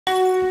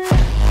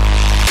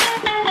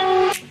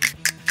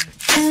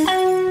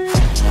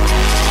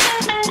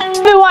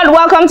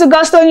Welcome to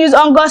Gusto News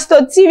on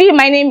Gusto TV.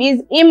 My name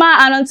is Ima,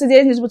 and on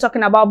today's news, we're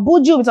talking about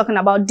Buju, we're talking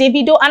about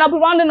DAVIDO, and I'll be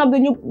rounding up the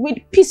news with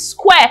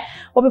P-Square.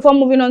 But before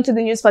moving on to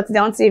the news for today,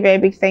 I want to say a very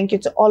big thank you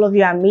to all of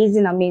you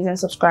amazing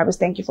subscribers.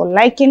 Thank you for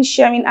liking,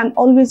 sharing, and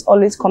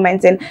always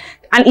commenting.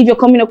 And if you're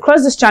coming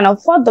across this channel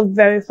for the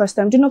very first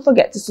time, do not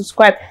forget to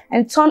subscribe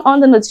and turn on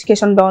the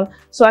notification bell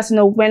so as to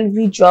know when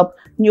we drop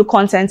new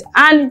content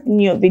and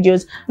new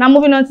videos. Now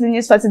moving on to the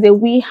news for today,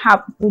 we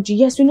have Buju.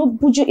 Yes, we know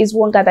Buju is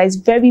one guy that is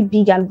very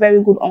big and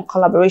very good on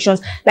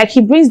collaborations. Like,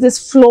 he brings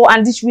this flow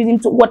and this rhythm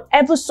to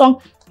whatever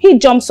song he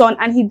jumps on,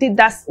 and he did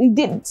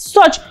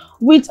such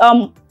with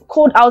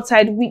Cold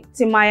Outside with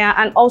Timaya,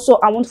 and also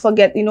I won't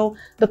forget, you know,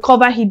 the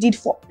cover he did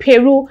for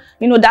Peru.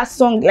 You know, that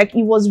song, like,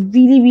 it was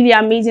really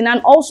amazing.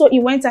 And also he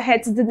went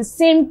ahead to do the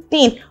same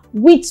thing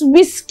with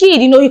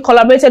Wizkid. You know, he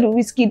collaborated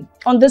with Wizkid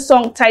on this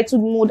song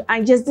titled Mood,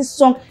 and yes, this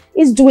song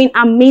is doing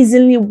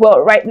amazingly well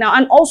right now.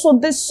 And also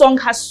this song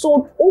has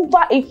sold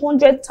over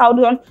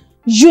 100,000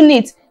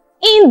 units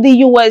in the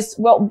US.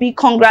 Well, big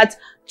congrats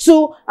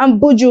to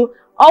Buju.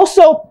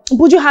 Also,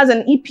 Buju has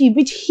an EP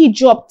which he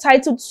dropped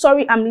titled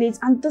Sorry I'm Late,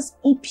 and this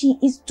EP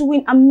is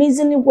doing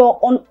amazingly well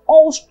on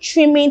all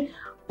streaming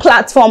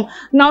platforms.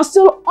 Now,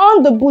 still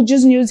on the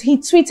Buju's news, he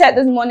tweeted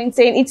this morning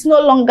saying, "It's no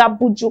longer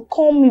Buju,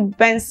 call me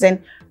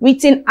Benson,"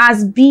 written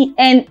as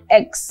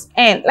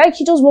BNXN. Like,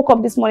 he just woke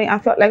up this morning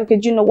and felt like, okay,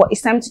 do you know what?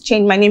 It's time to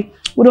change my name.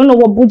 We don't know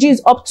what Buju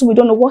is up to. We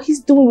don't know what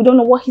he's doing. We don't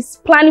know what he's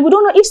planning. We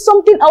don't know if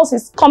something else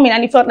is coming.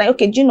 And he felt like,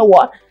 okay, do you know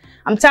what?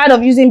 I'm tired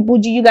of using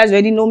Buju. You guys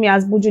already know me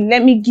as Buju.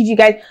 Let me give you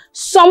guys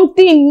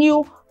something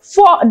new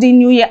for the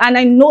new year. And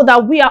I know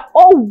that we are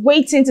all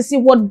waiting to see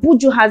what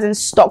Buju has in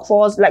stock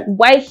for us, like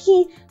why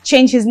he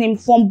changed his name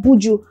from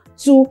Buju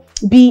to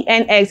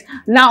BNX.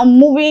 Now,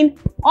 moving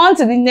on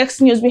to the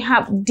next news, we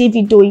have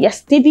DAVIDO.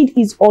 Yes, David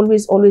is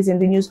always in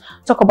the news.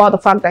 Talk about the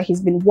fact that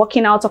he's been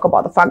working out. Talk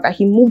about the fact that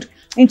he moved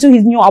into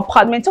his new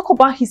apartment. Talk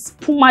about his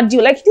Puma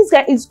deal. Like, this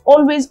guy is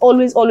always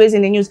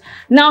in the news.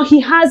 Now,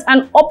 he has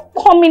an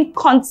upcoming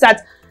concert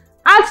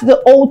at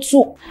the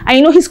O2, and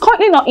you know, he's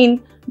currently not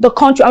in the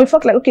country, and we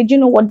felt like, okay, do you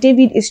know what?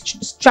 David is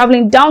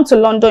traveling down to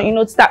London, you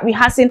know, to start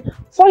rehearsing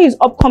for his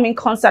upcoming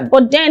concert.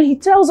 But then he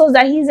tells us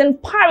that he's in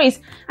Paris,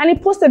 and he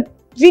posted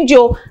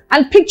video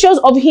and pictures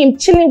of him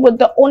chilling with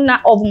the owner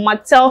of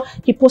Mattel.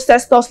 He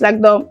posted stuff like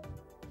the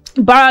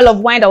barrel of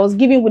wine that was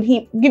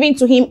given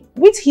to him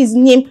with his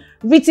name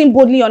written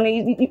boldly on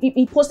it.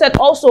 He posted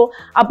also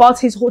about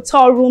his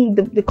hotel room,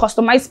 the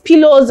customized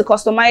pillows, the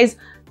customized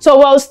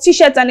towels,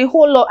 t-shirts, and a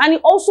whole lot. And he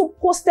also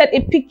posted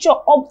a picture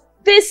of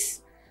this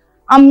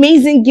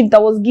amazing gift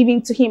that was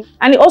given to him,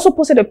 and he also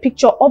posted a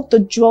picture of the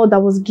jewel that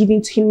was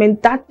given to him,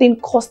 and that thing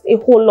cost a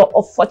whole lot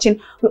of fortune.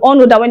 We all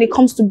know that when it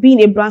comes to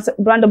being a brand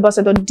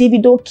ambassador,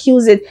 DAVIDO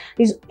kills it.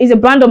 He's a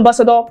brand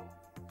ambassador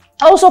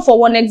also for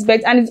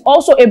OneXBet, and he's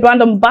also a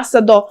brand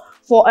ambassador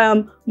for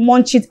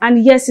Munchit.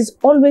 And yes, he's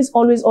always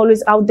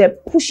out there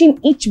pushing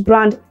each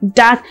brand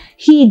that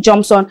he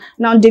jumps on.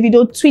 Now,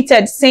 DAVIDO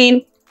tweeted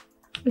saying,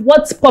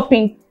 "What's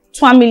popping,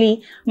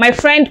 Twamily? My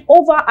friend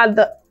over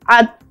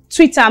at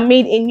Twitter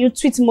made a new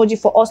tweet emoji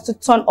for us to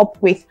turn up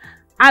with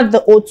at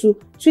the O2.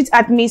 Tweet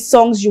at me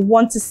songs you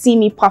want to see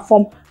me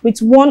perform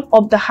with one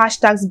of the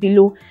hashtags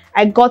below.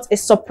 I got a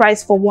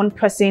surprise for one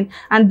person,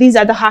 and these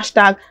are the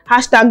hashtag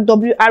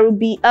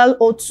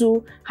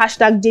WRBLO2,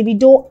 hashtag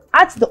DAVIDO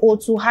at the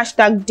O2,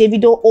 hashtag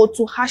DAVIDO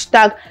O2,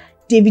 hashtag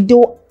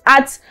DAVIDO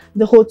at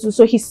the O2.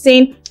 So he's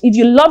saying, if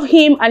you love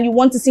him and you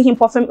want to see him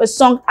perform a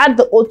song at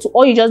the O2,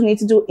 all you just need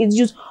to do is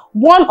use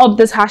one of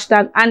this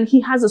hashtag, and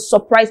he has a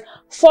surprise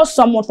for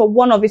someone, for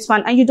one of his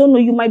fans, and you don't know,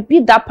 you might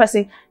be that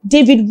person.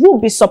 David will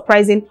be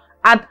surprising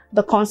at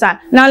the concert.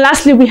 Now,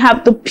 lastly, we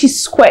have the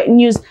P-Square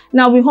news.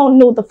 Now, we all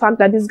know the fact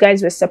that these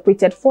guys were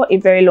separated for a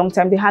very long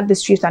time. They had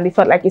this shift and they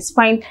felt like it's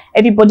fine.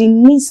 Everybody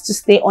needs to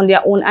stay on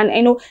their own. And I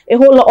know a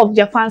whole lot of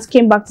their fans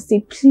came back to say,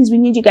 please, we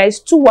need you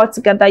guys to work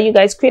together. You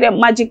guys created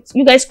magic.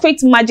 You guys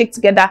create magic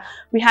together.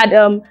 We had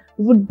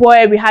Rude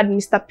Boy, we had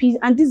Mr. P,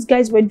 and these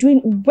guys were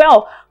doing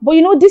well. But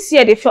you know, this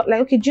year they felt like,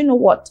 okay, do you know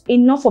what?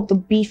 Enough of the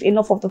beef,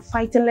 enough of the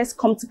fighting. Let's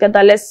come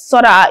together. Let's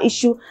sort out our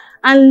issue,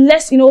 and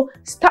let's, you know,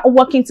 start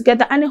working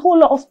together. And a whole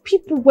lot of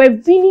people were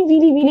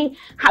really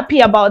happy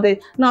about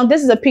it. Now,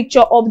 this is a picture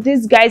of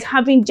these guys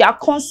having their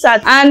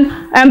concert,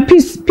 and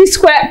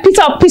P-Square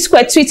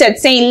tweeted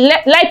saying,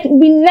 like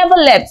we never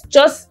left,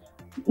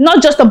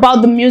 not just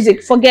about the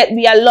music, forget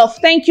we are love.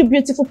 Thank you,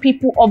 beautiful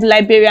people of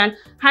Liberian.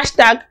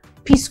 Hashtag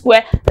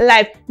P-Square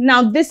Live.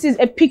 Now, this is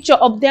a picture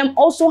of them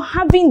also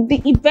having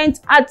the event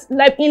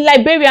in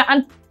Liberia,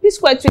 and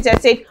P-Square Twitter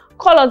said,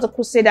 call us the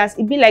Crusaders.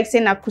 It be like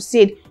saying a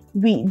crusade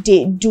we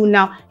did do.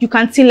 Now, you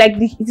can see like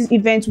this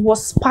event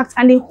was packed,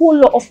 and a whole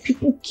lot of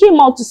people came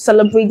out to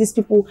celebrate these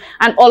people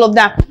and all of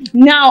that.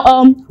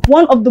 Now,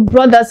 one of the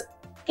brothers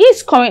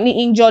is currently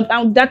injured,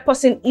 and that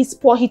person is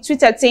poor. He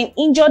tweeted saying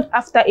injured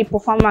after a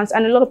performance,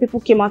 and a lot of people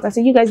came out and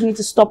said, you guys need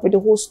to stop with the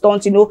whole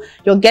stunt. You know,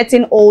 you're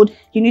getting old,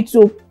 you need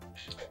to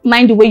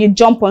mind the way you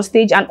jump on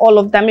stage and all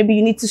of that. Maybe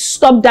you need to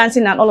stop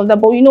dancing and all of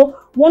that. But you know,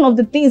 one of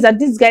the things that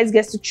these guys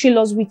get to thrill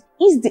us with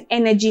is the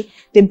energy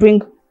they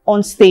bring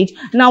on stage.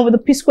 Now with the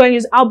P Square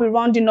News, I'll be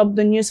rounding up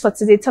the news for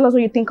today. Tell us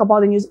what you think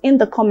about the news in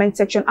the comment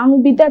section, and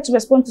we'll be there to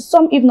respond to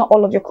some, if not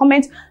all, of your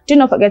comments. Do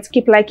not forget to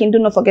keep liking, do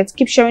not forget to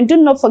keep sharing, do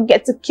not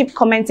forget to keep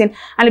commenting.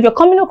 And if you're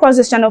coming across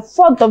this channel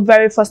for the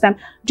very first time,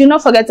 do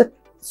not forget to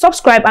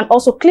subscribe and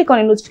also click on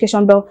the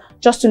notification bell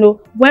just to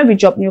know when we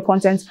drop new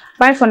content.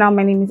 Bye for now.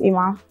 My name is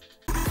Emma.